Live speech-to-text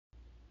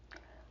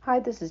Hi,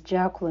 this is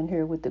Jacqueline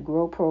here with the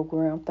Grow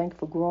Program. Thank you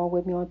for growing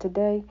with me on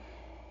today.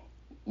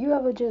 You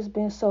ever just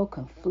been so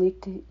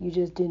conflicted you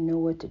just didn't know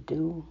what to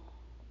do?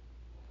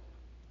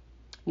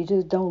 You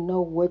just don't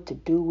know what to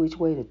do, which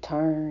way to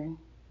turn.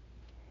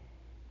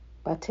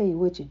 But I tell you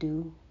what you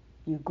do.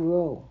 You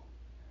grow.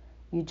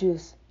 You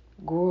just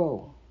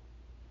grow.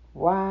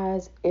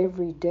 Rise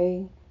every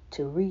day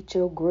to reach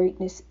your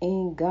greatness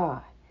in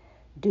God.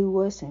 Do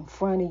what's in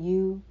front of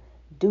you.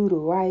 Do the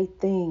right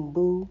thing,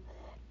 boo.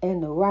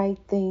 And the right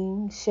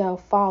thing shall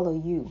follow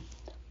you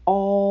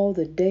all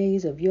the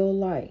days of your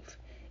life.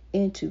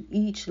 Into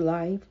each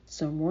life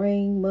some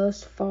rain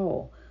must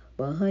fall.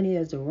 But honey,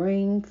 as the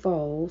rain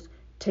falls,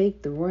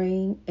 take the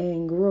rain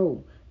and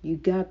grow. You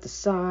got the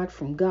sod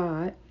from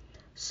God,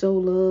 so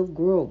love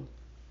grow.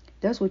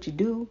 That's what you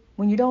do.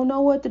 When you don't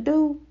know what to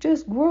do,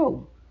 just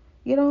grow.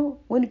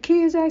 When the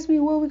kids ask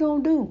me what we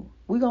gonna do,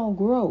 we gonna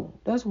grow.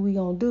 That's what we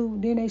gonna do.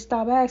 Then they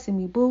stop asking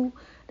me, boo.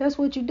 That's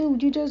what you do.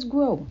 You just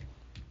grow.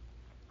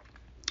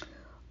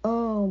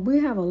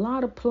 We have a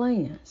lot of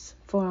plans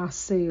for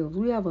ourselves.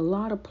 We have a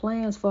lot of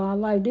plans for our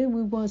life. Then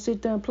we want to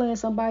sit there and plan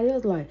somebody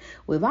else's life.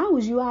 Well, if I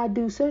was you, I'd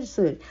do such and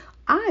such.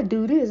 I'd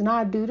do this and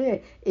I'd do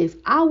that. If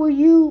I were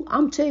you,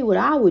 I'm telling you what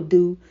I would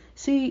do.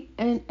 See,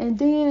 and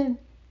then,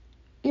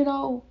 you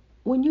know,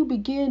 when you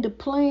begin to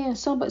plan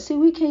somebody, see,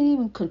 we can't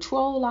even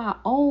control our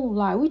own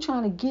life. We're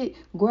trying to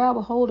grab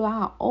a hold of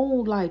our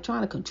own life,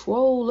 trying to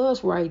control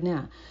us right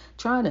now,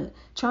 trying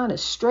to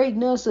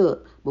straighten us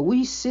up. But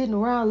we sitting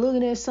around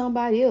looking at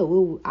somebody else.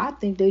 Well, I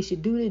think they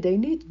should do this. They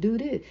need to do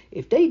this.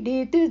 If they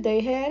did this,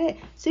 they had it.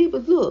 See,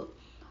 but look,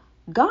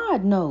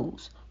 God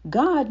knows.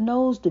 God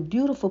knows the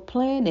beautiful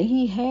plan that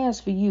he has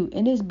for you.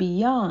 And it's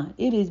beyond.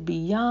 It is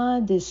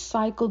beyond this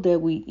cycle that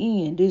we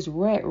in, this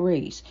rat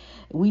race.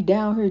 We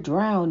down here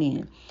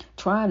drowning,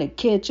 trying to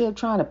catch up,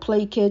 trying to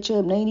play catch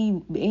up. And ain't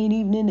even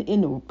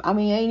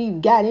ain't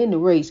even got in the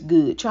race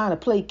good. Trying to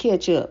play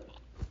catch up.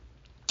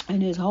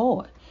 And it's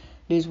hard,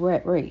 this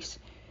rat race.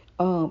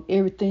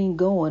 Everything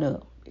going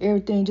up.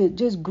 Everything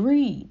just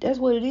greed. That's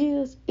what it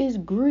is. It's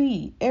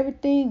greed.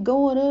 Everything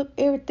going up.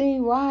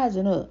 Everything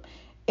rising up.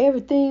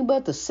 Everything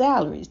but the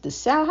salaries.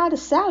 How the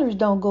salaries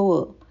don't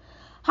go up?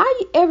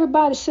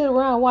 Everybody sit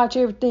around and watch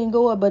everything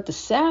go up, but the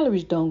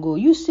salaries don't go up?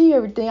 You see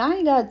everything. I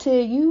ain't gotta tell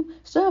you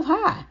stuff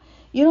high.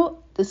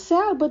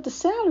 But the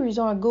salaries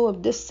aren't go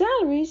up. The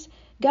salaries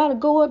gotta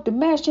go up to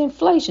match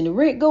inflation. The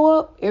rent go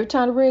up. Every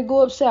time the rent go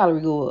up, salary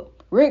go up.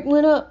 Rent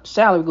went up,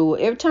 salary go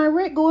up. Every time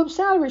rent go up,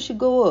 salary should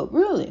go up.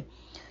 Really.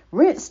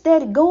 Rent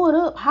steady going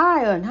up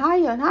higher and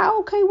higher and higher.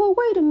 Okay, well,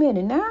 wait a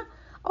minute now.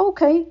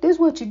 Okay, this is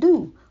what you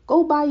do.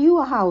 Go buy you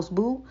a house,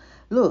 boo.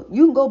 Look,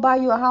 you can go buy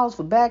you a house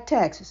for back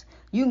taxes.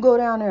 You can go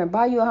down there and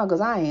buy you a house,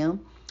 because I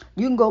am.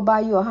 You can go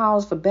buy you a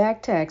house for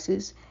back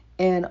taxes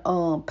and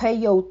pay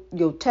your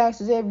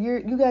taxes every year.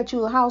 You got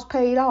you a house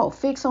paid off.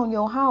 Fix on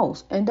your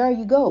house. And there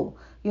you go.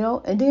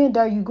 And then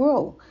there you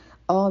grow.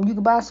 You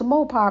can buy some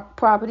more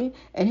property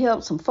and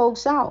help some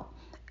folks out.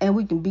 And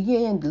we can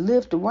begin to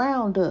lift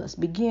around us,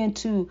 begin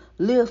to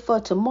live for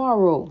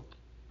tomorrow.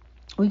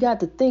 We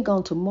got to think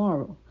on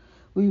tomorrow.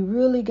 We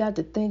really got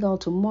to think on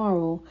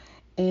tomorrow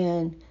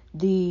and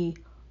the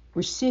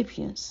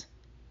recipients.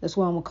 That's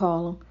what I'm going to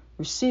call them.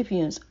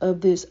 Recipients of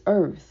this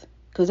earth.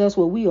 Because that's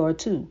what we are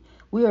too.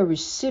 We are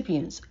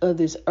recipients of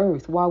this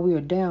earth while we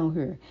are down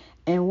here.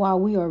 And while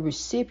we are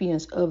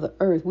recipients of the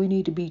earth, we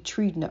need to be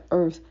treating the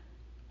earth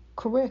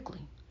correctly.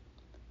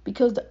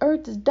 Because the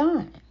earth is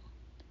dying.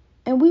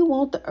 And we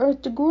want the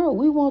earth to grow.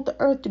 We want the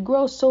earth to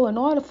grow. So in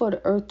order for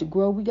the earth to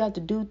grow, we got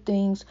to do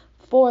things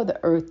for the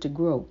earth to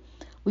grow.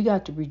 We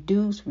got to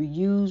reduce,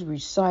 reuse,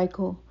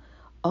 recycle.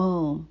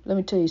 Let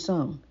me tell you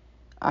something.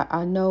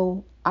 I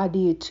know I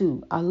did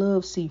too. I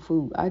love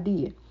seafood. I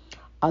did.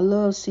 I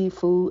love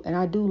seafood and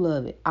I do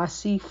love it. I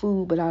see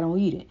food, but I don't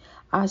eat it.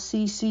 I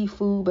see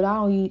seafood, but I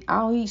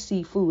don't eat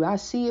seafood. I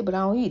see it, but I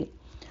don't eat it.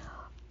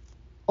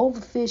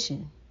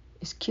 Overfishing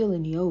is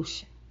killing the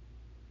ocean.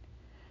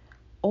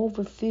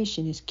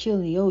 Overfishing is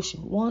killing the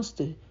ocean. Once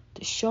the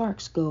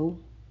sharks go,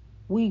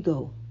 we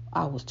go,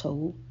 I was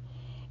told.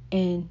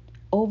 And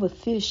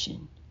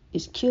overfishing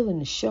is killing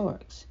the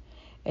sharks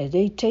as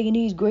they taking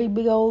these great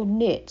big old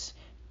nets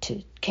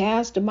to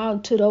cast them out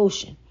into the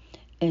ocean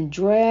and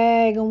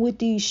drag them with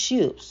these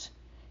ships,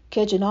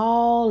 catching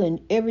all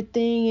and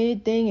everything,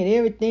 anything and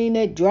everything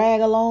that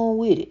drag along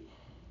with it.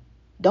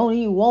 Don't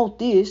even want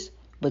this,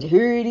 but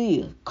here it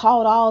is,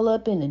 caught all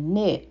up in the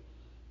net.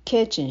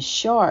 Catching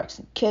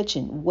sharks,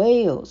 catching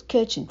whales,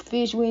 catching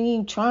fish we ain't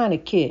even trying to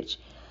catch.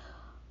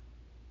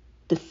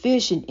 The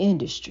fishing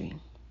industry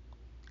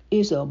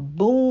is a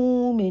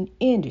booming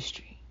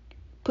industry.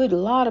 Put a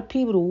lot of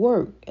people to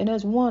work, and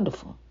that's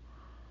wonderful.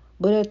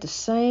 But at the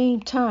same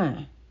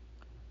time,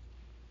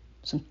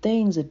 some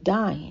things are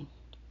dying.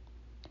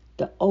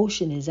 The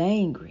ocean is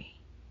angry.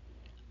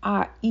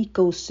 Our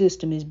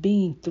ecosystem is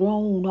being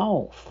thrown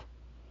off.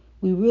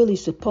 We really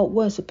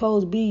wasn't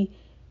supposed to be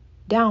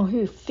down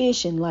here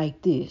fishing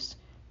like this,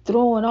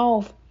 throwing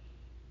off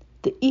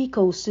the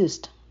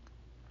ecosystem.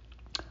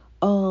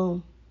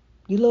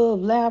 You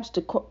love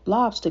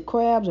lobster,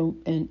 crabs,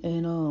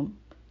 and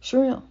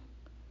shrimp.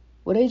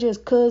 Well, they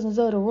just cousins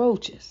of the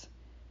roaches.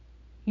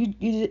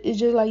 It's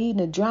just like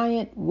eating a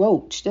giant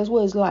roach. That's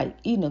what it's like.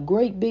 Eating a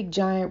great big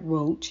giant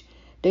roach.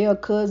 They are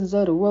cousins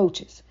of the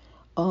roaches.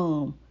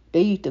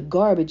 They eat the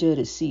garbage of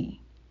the sea.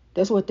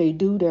 That's what they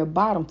do. They're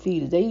bottom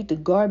feeders. They eat the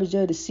garbage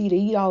of the sea. They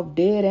eat off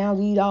dead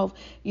animals.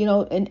 Eat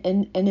off,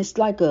 and it's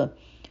like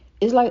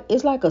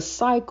a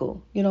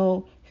cycle.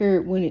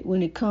 Here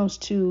when it comes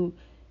to,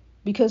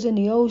 because in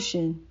the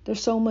ocean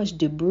there's so much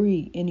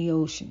debris in the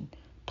ocean.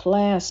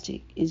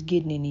 Plastic is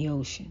getting in the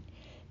ocean.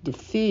 The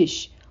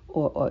fish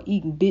are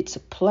eating bits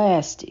of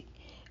plastic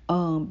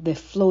that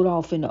float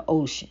off in the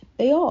ocean.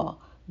 They are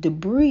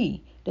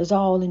debris that's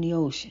all in the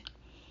ocean.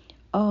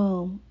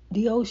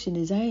 The ocean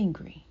is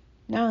angry.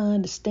 Now I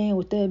understand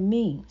what that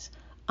means.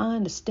 I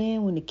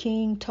understand when the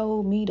king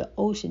told me the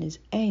ocean is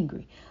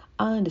angry.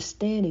 I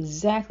understand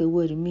exactly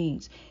what it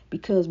means,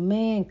 because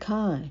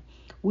mankind,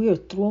 we are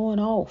throwing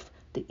off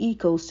the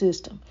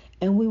ecosystem.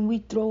 And when we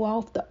throw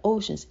off the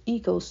ocean's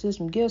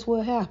ecosystem, guess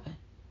what happened?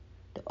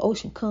 The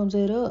ocean comes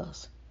at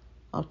us.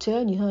 I'm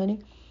telling you, honey,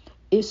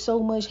 it's so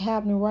much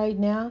happening right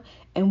now,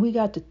 and we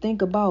got to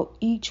think about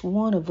each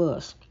one of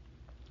us.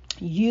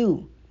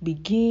 You,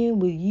 begin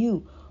with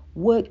you.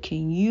 What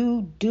can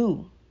you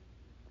do?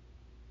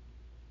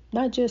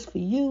 Not just for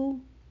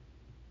you,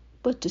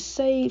 but to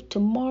save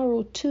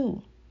tomorrow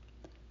too.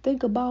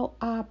 Think about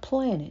our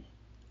planet,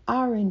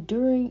 our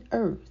enduring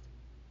earth.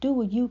 Do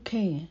what you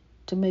can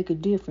to make a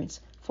difference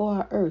for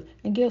our earth.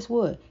 And guess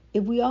what?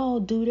 If we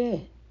all do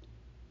that,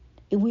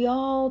 if we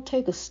all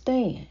take a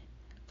stand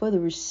for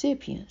the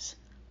recipients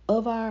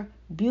of our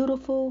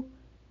beautiful,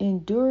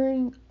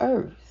 enduring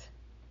earth,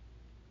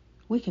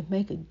 we can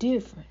make a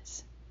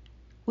difference.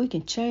 We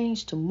can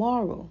change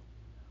tomorrow.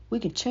 We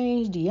can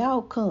change the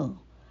outcome,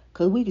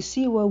 because we can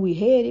see where we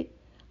headed,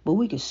 but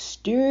we can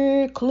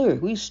steer clear.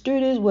 We steer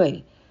this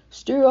way.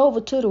 Steer over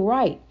to the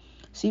right.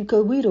 See,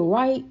 because we the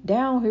right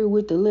down here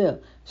with the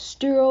left.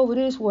 Steer over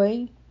this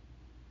way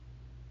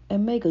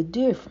and make a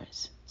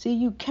difference. See,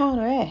 you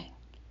counteract.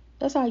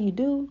 That's how you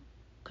do.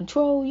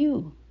 Control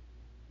you.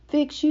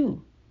 Fix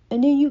you.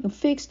 And then you can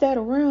fix that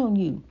around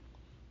you.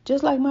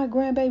 Just like my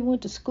grandbaby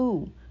went to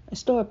school and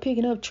started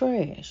picking up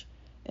trash.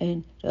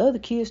 And the other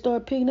kids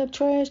started picking up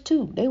trash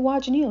too. They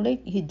watching him.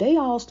 They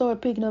all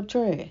started picking up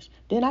trash.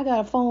 Then I got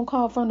a phone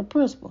call from the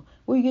principal.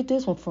 Where you get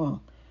this one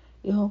from?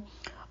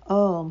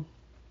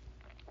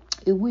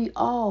 If we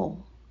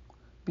all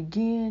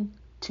begin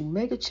to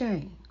make a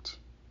change,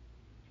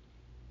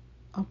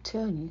 I'm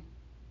telling you,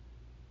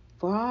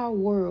 for our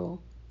world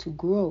to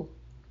grow,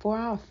 for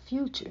our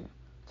future,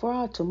 for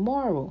our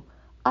tomorrow,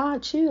 our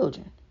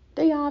children,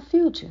 they our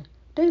future.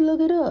 They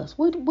look at us.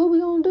 What we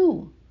gonna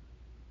do?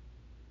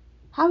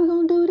 How we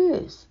gonna do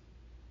this?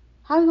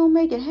 How we gonna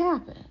make it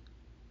happen?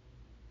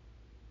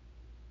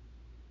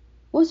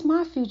 What's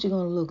my future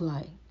gonna look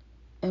like?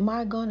 Am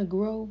I gonna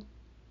grow?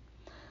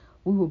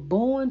 We were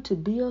born to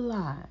be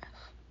alive,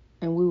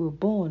 and we were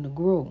born to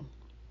grow.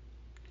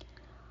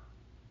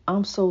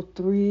 I'm so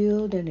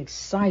thrilled and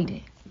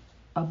excited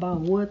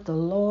about what the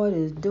Lord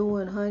is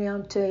doing, honey.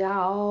 I'm telling you, I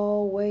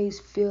always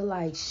feel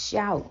like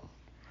shouting.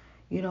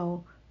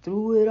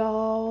 Through it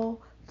all,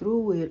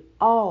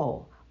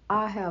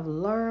 I have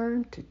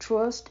learned to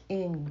trust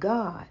in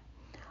God.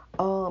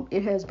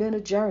 It has been a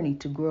journey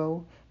to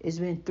grow. It's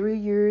been 3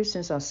 years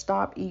since I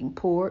stopped eating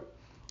pork,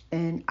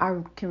 and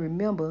I can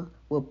remember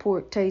what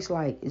pork tastes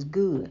like. It's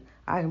good.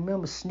 I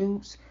remember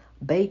snoops,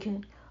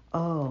 bacon,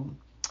 ham,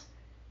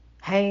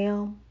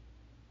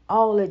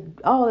 all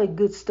that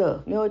good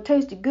stuff. It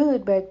tasted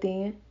good back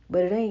then,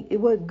 but it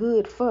wasn't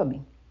good for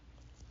me.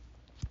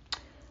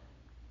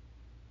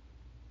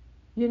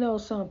 You know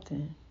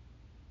something,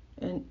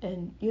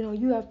 and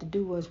you have to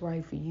do what's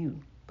right for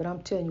you. But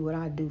I'm telling you what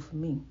I do for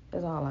me.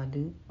 That's all I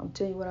do. I'm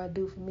telling you what I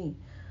do for me.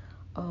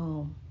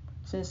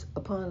 Since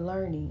upon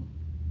learning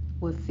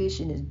what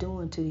fishing is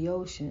doing to the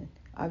ocean,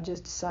 I've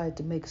just decided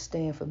to make a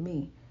stand for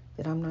me,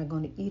 that I'm not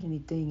going to eat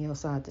anything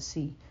else out the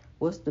sea.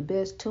 What's the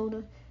best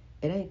tuna?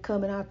 It ain't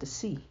coming out the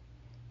sea.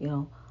 It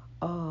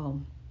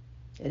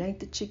ain't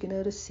the chicken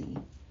of the sea.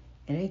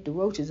 It ain't the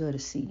roaches of the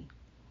sea.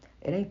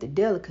 It ain't the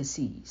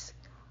delicacies.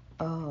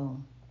 I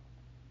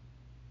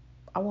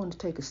want to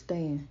take a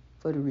stand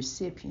for the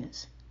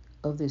recipients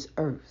of this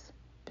earth.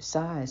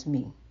 Besides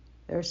me,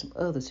 there are some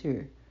others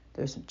here.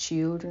 There's some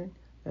children.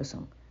 There's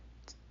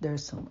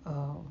some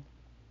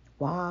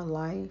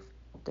wildlife.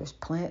 There's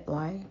plant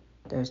life.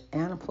 There's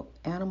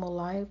animal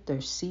life.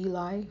 There's sea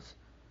life.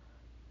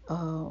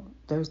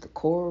 There's the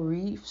coral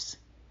reefs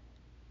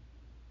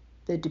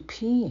that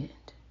depend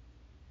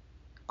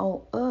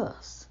on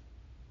us.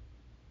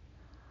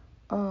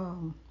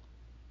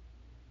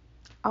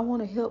 I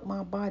want to help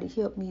my body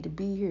help me to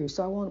be here.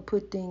 So I want to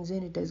put things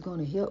in it that's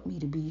going to help me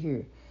to be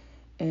here.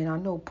 And I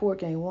know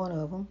pork ain't one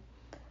of them.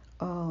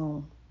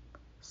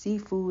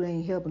 Seafood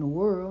ain't helping the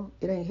world.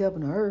 It ain't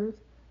helping the earth.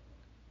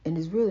 And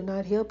it's really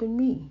not helping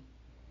me.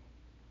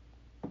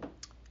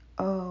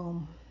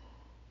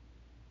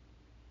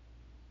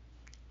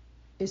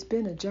 It's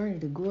been a journey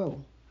to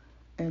grow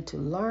and to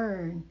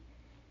learn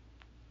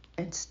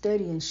and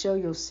study and show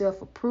yourself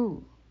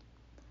approved.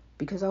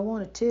 Because I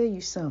want to tell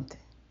you something.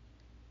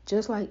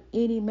 Just like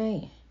any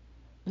man,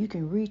 you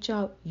can reach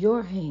out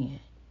your hand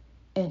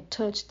and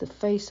touch the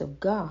face of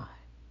God.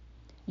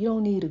 You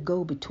don't need a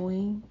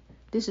go-between.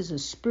 This is a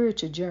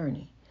spiritual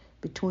journey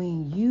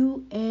between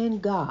you and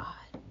God.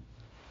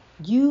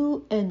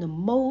 You and the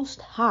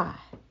Most High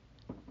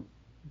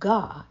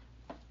God.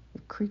 The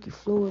creaky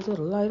floors of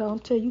the light, I'm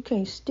telling you, you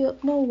can't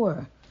step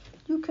nowhere.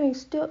 You can't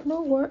step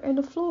nowhere and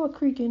the floor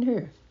creaking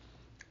here.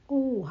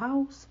 Oh,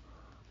 house.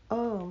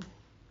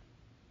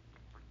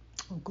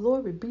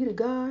 Glory be to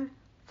God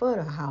for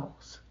the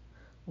house.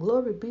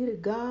 Glory be to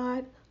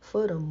God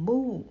for the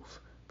move.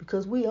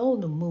 Because we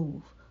on the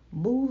move.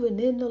 Moving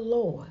in the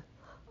Lord.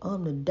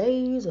 The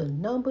days are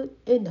numbered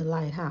in the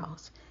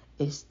lighthouse.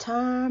 It's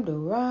time to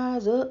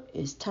rise up.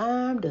 It's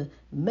time to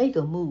make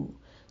a move.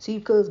 See,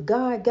 because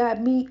God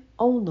got me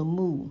on the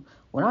move.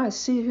 When I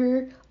sit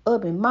here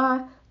up in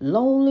my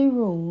lonely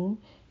room,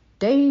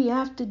 day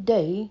after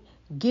day,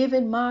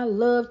 giving my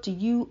love to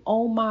you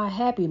on my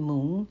happy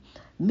moon,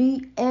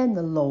 me and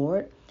the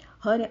Lord,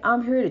 honey,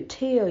 I'm here to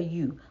tell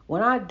you,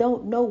 when I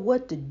don't know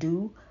what to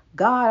do,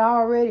 God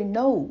already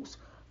knows.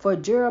 For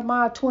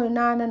Jeremiah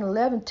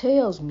 29:11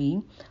 tells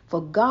me,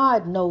 for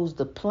God knows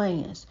the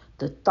plans,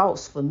 the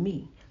thoughts for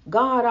me.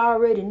 God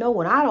already know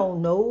when I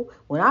don't know,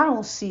 when I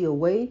don't see a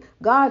way.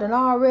 God done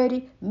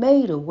already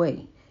made a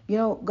way. You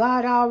know,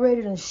 God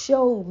already done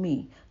showed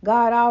me.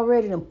 God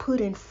already done put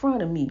in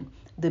front of me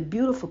the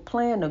beautiful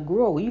plan to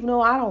grow. Even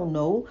though I don't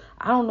know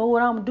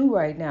what I'm going to do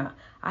right now.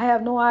 I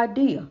have no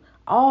idea.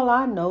 All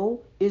I know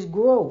is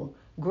grow.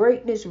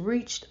 Greatness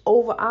reached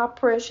over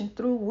oppression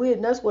through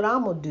wisdom. That's what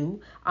I'm going to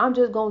do. I'm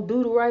just going to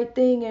do the right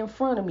thing in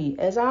front of me.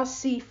 As I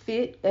see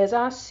fit, as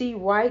I see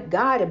right,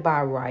 guided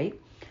by right,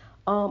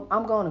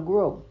 I'm going to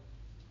grow.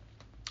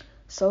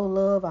 So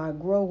love, I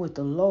grow with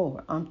the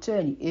Lord. I'm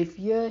telling you, if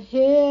you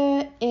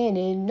hear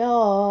any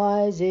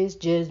noise, it's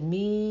just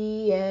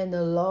me and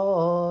the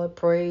Lord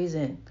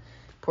praising.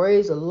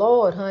 Praise the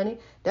Lord, honey.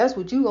 That's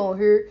what you're going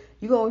to hear.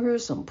 You're going to hear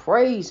some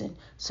praising,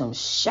 some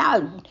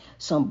shouting,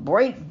 some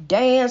break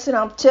dancing.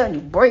 I'm telling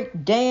you,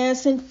 break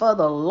dancing for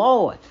the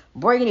Lord.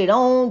 Breaking it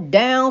on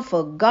down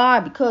for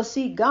God. Because,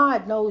 see,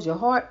 God knows your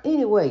heart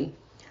anyway.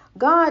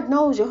 God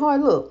knows your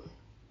heart. Look,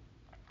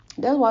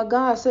 that's why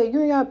God said,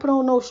 you ain't got to put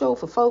on no show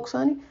for folks,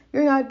 honey.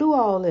 You ain't got to do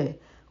all that.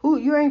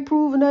 You ain't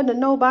proving nothing to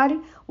nobody.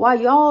 While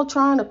y'all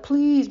trying to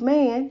please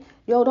man,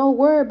 don't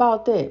worry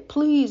about that.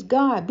 Please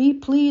God. Be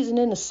pleasing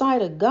in the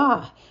sight of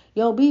God.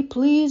 Be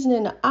pleasing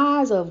in the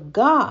eyes of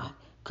God.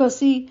 Because,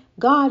 see,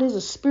 God is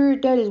a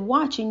spirit that is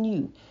watching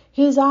you.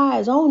 His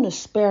eyes on the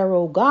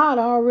sparrow. God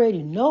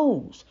already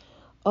knows.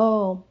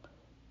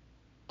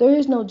 There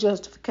is no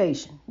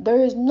justification. There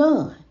is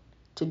none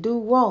to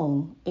do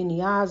wrong in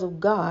the eyes of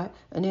God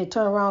and then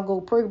turn around and go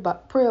pray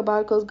about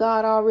it because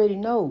God already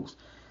knows.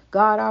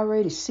 God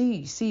already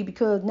sees. See,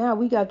 because now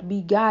we got to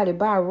be guided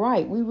by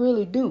right. We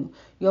really do.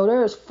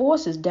 There's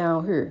forces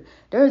down here.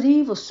 There's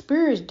evil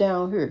spirits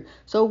down here.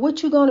 So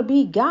what you going to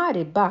be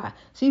guided by?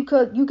 See,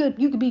 because you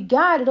could be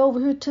guided over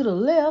here to the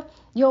left,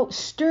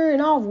 stirring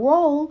off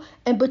wrong,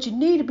 but you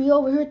need to be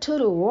over here to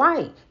the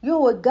right.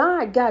 What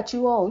God got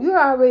you on. You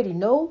already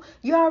know.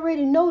 You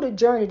already know the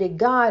journey that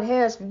God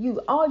has for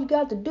you. All you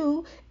got to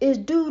do is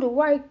do the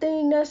right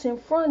thing that's in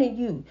front of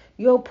you.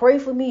 Pray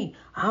for me.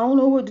 I don't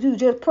know what to do.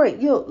 Just pray.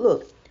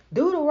 Look.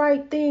 Do the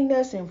right thing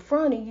that's in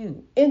front of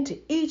you. Into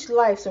each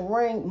life some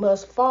rain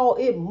must fall.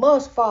 It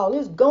must fall.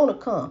 It's going to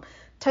come.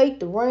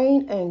 Take the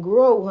rain and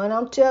grow, honey.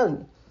 I'm telling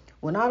you.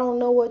 When I don't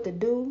know what to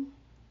do,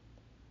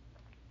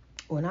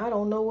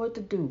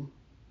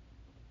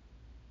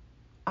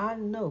 I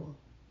know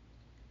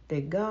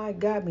that God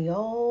got me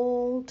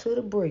on to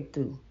the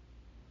breakthrough.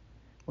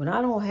 When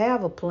I don't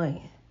have a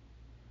plan,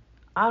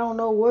 I don't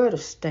know where to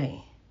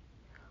stand.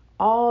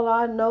 All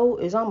I know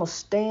is I'm going to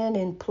stand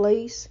in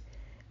place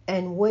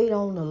and wait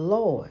on the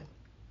Lord.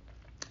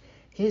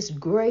 His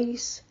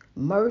grace,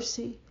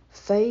 mercy,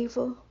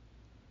 favor.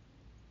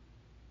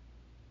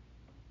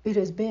 It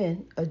has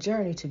been a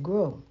journey to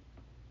grow.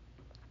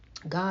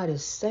 God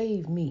has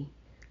saved me.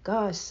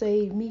 God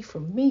saved me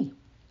from me.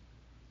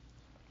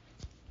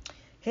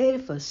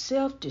 Headed for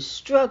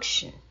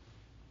self-destruction.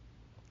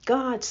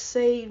 God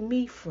saved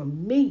me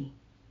from me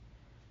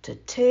to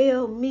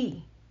tell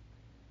me,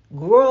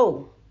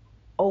 grow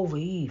over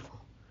evil.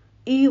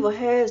 Evil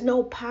has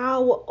no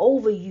power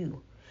over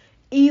you.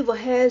 Evil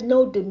has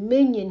no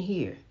dominion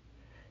here.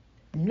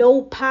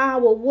 No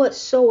power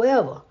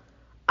whatsoever.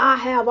 I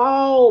have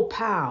all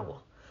power.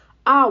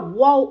 I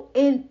walk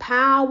in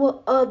power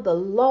of the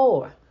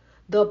Lord.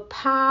 The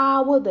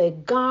power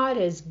that God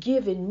has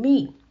given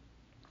me.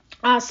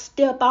 I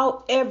step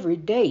out every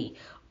day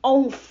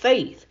on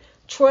faith,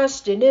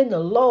 trusting in the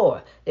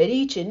Lord that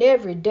each and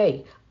every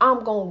day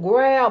I'm going to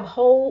grab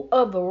hold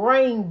of the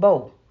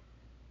rainbow.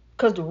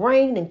 Because the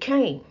rain done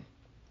came,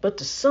 but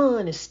the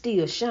sun is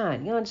still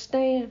shining. You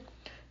understand?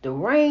 The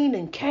rain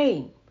done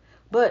came,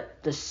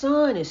 but the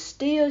sun is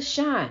still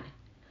shining.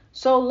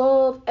 So,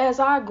 love, as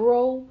I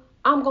grow,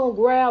 I'm going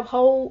to grab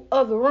hold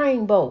of the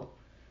rainbow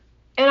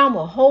and I'm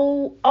going to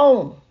hold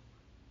on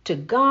to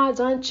God's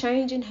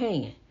unchanging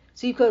hand.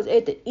 See, because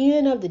at the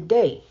end of the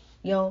day,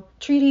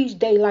 treat each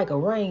day like a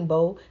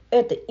rainbow.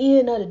 At the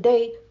end of the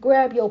day,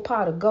 grab your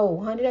pot of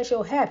gold, honey. That's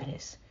your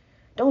happiness.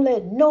 Don't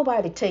let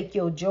nobody take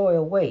your joy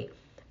away.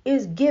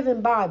 It's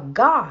given by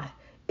God.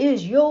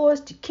 It's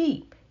yours to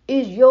keep.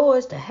 It's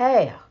yours to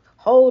have.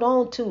 Hold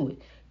on to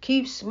it.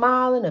 Keep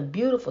smiling a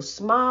beautiful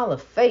smile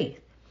of faith.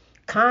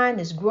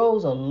 Kindness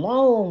grows a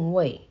long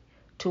way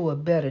to a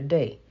better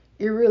day.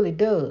 It really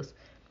does.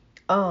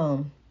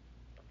 A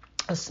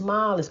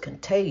smile is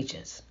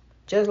contagious.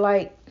 Just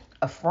like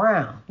a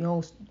frown.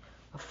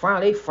 A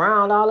frown, they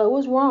frowned all up.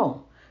 What's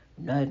wrong?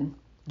 Nothing.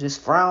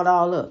 Just frowned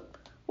all up.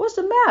 What's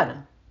the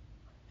matter?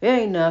 It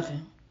ain't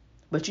nothing.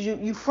 But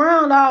you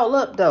frowned all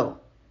up though.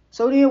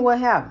 So then what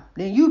happened?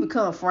 Then you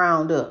become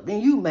frowned up. Then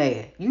you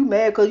mad. You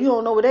mad because you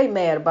don't know what they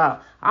mad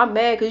about. I'm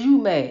mad because you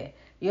mad.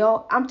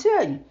 I'm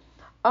telling you.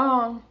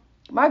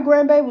 My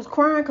grandbaby was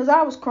crying because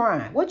I was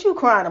crying. What you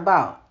crying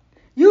about?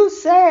 You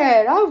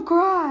sad. I'm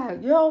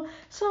crying.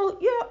 So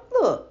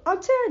look, I'm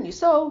telling you.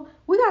 So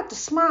we got to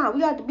smile.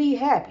 We got to be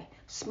happy.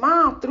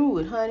 Smile through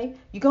it, honey.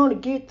 You're going to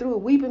get through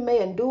it. Weeping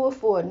may endure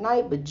for a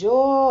night, but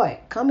joy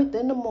cometh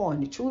in the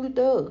morning. It truly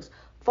does.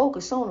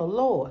 Focus on the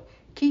Lord.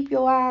 Keep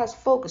your eyes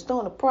focused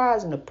on the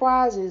prize, and the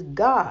prize is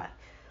God.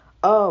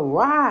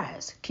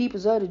 Arise,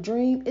 keepers of the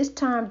dream. It's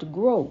time to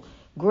grow.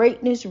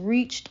 Greatness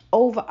reached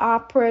over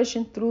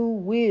oppression through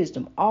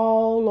wisdom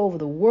all over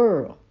the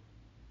world.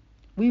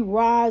 We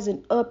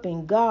rising up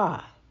in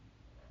God.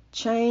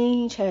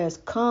 Change has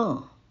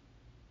come.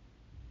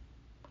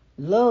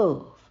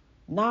 Love,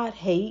 not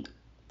hate,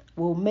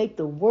 will make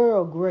the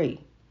world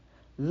great.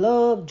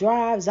 Love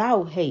drives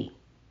out hate.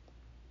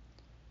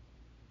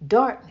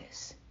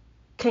 Darkness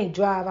can't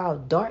drive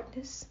out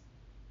darkness.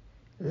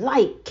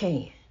 Light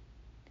can.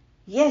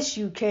 Yes,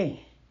 you can.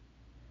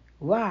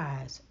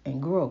 Rise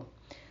and grow.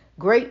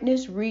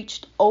 Greatness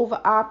reached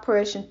over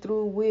oppression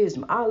through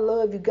wisdom. I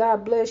love you.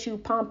 God bless you,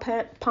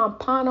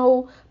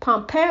 Pompano,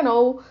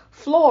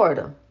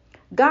 Florida.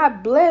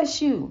 God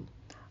bless you.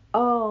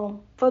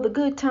 For the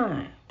good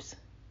times.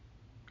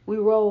 We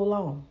roll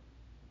on.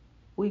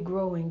 We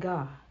grow in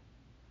God.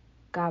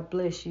 God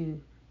bless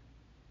you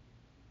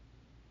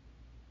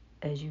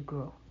as you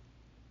grow.